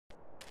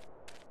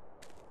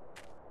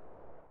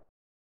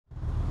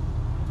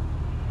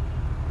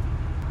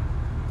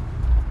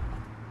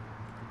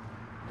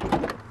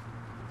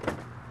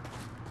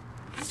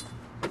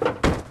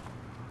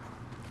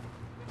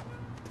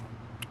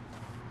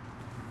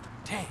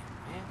Damn, man,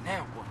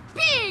 now what?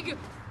 Pig!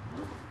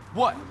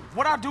 What?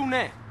 What I do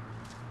now?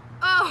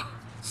 Oh,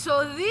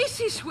 so this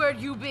is where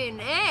you've been,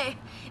 eh?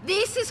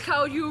 This is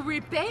how you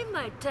repay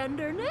my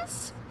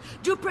tenderness?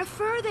 Do you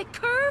prefer the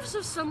curves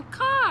of some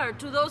car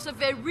to those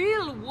of a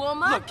real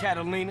woman? Look,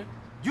 Catalina,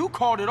 you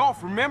called it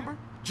off, remember?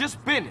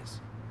 Just business.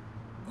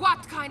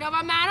 What kind of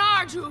a man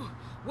are you?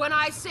 When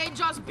I say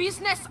just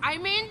business, I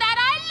mean that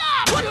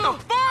I love you! What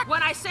the fuck?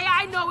 When I say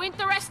I no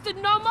interested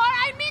no more,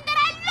 I mean that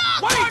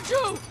I love Wait!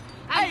 you!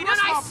 And Hey, when this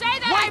I my... say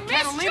that Wait, I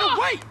miss Catalina,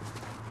 you... wait!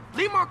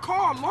 Leave my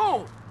car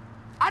alone.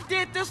 I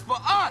did this for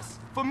us,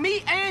 for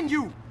me and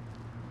you.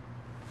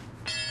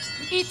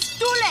 It's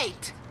too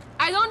late.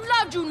 I don't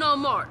love you no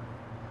more.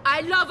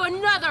 I love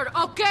another,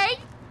 okay?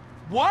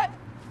 What?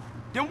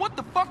 Then what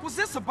the fuck was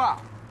this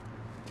about?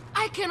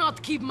 I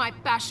cannot keep my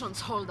passions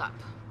hold up.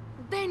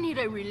 They need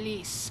a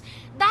release.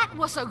 That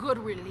was a good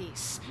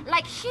release.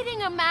 Like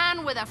hitting a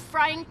man with a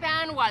frying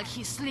pan while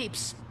he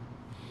sleeps.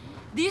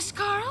 This,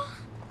 Carl?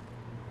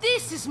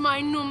 This is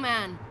my new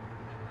man.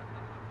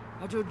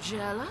 Are you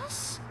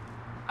jealous?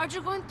 Are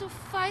you going to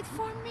fight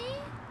for me?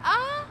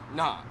 Huh?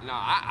 Nah,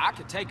 I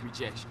can take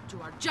rejection.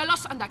 You are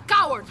jealous and a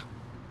coward.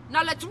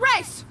 Now let's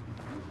race!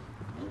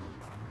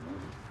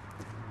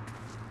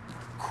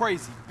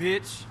 Crazy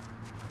bitch.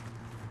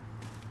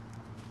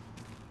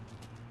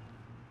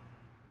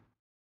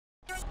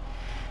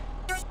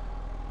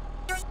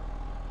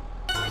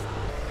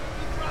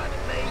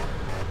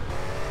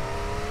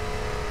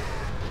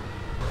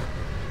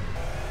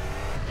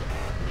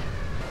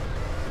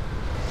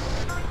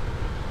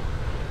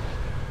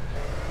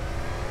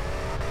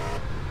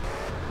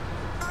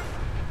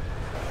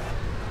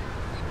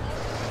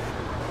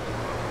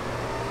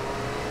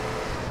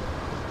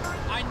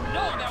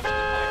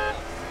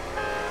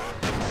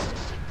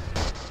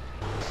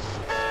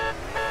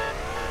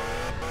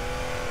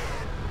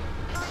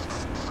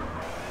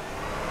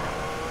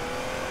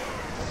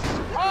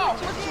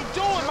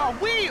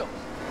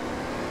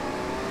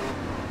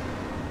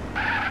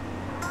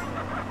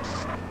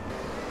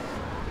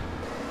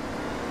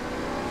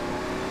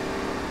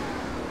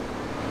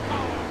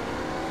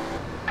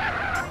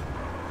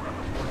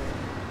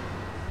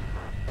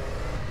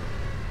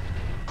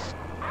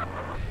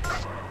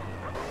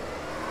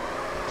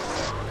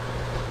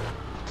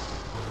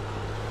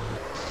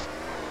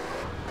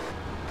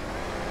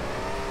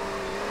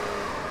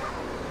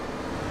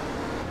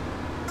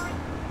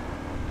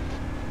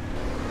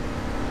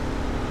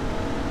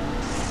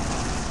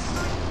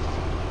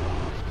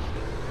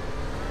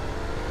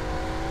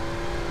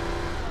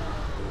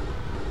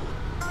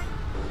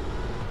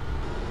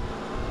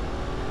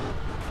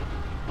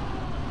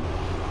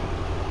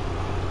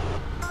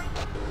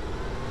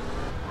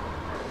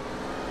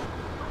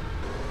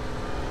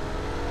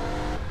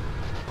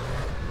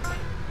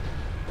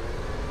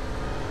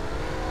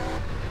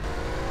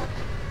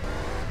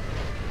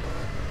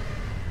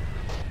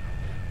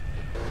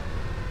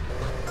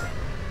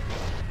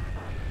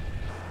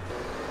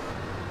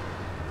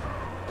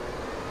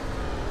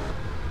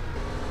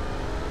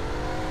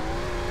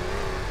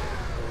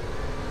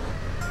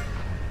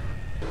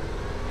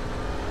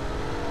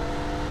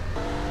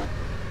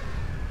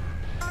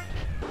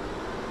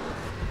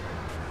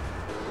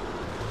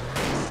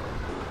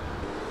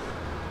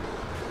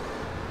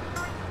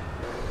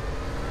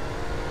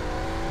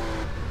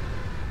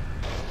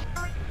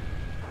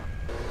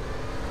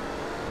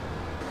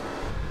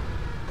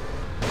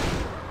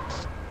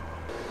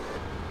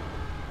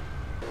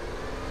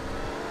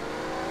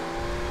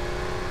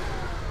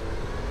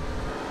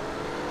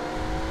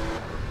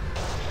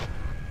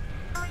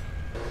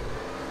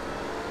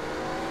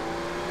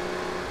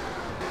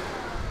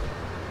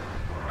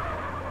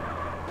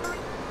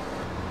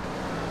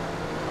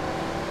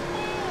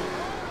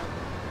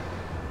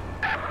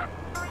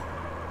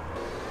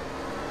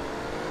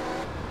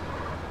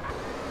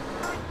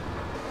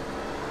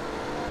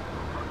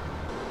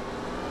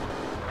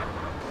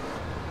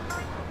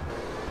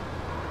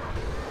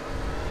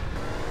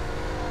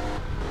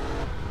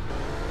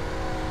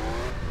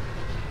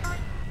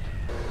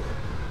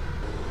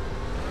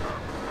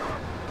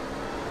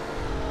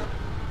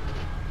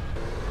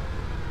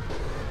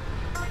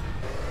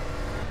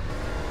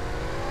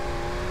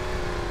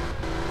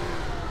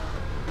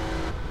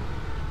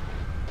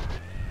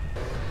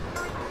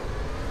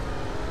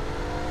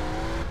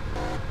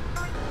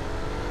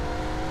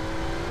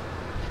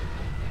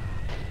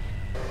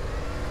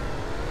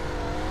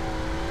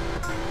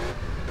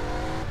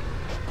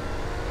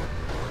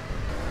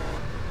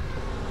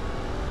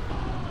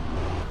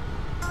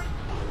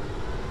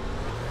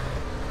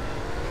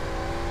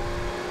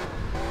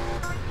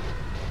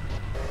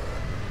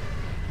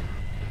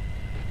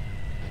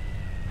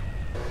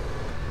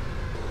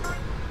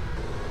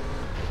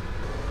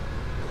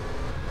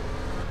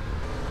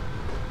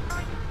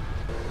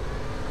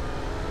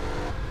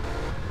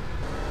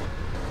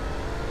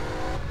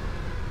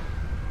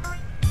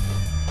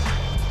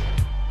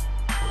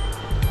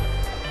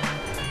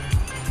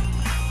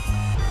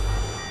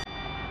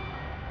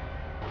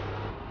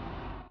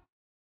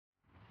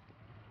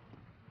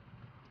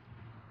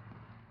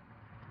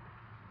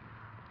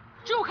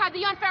 had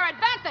the unfair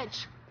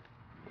advantage.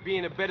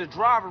 Being a better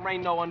driver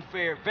ain't no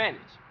unfair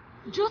advantage.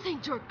 You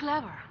think you're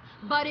clever,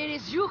 but it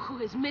is you who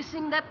is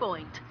missing the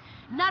point.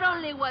 Not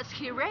only was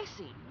he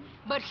racing,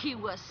 but he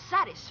was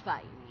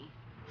satisfying me.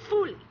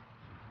 Fully.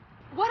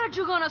 What are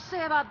you gonna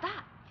say about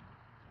that?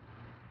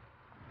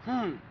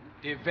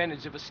 The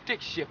advantage of a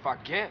stick shift, I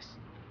guess.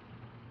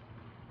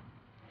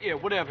 Yeah,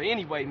 whatever.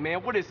 Anyway,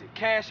 man, what is it?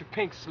 Cash or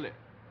pink slip?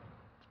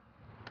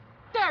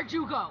 There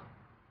you go.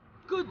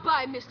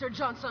 Goodbye, Mr.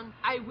 Johnson.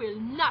 I will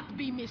not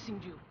be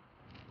missing you.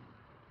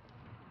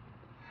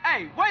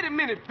 Hey, wait a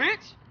minute,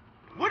 bitch!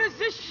 What is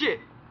this shit?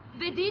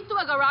 The deed to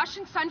a garage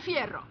in San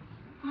Fierro.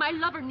 My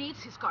lover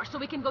needs his car so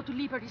we can go to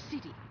Liberty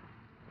City.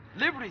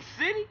 Liberty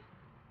City?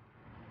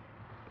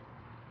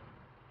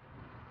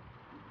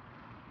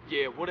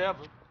 Yeah, whatever.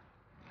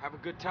 Have a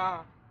good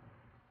time.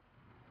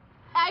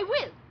 I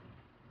will.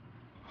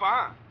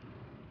 Fine.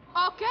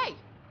 Okay.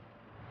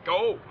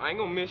 Go. I ain't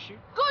gonna miss you.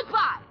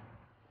 Goodbye.